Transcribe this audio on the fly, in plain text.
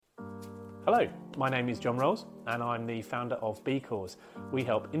Hello, my name is John Rolls and I'm the founder of BCause. We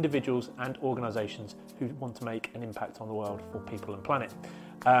help individuals and organisations who want to make an impact on the world for people and planet.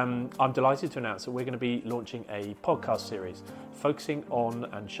 I'm delighted to announce that we're going to be launching a podcast series focusing on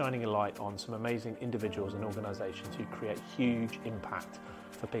and shining a light on some amazing individuals and organisations who create huge impact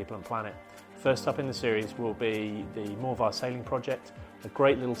for people and planet. First up in the series will be the Morvar Sailing Project, a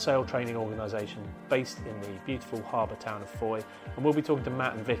great little sail training organisation based in the beautiful harbour town of Foy, and we'll be talking to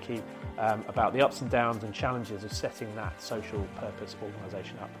Matt and Vicky about the ups and downs and challenges of setting that social purpose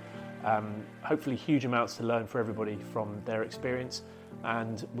organisation up. Hopefully huge amounts to learn for everybody from their experience,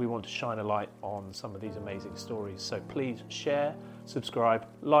 and we want to shine a light on some of these amazing stories. So please share, subscribe,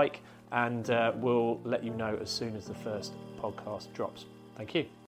 like, and we'll let you know as soon as the first podcast drops. Thank you.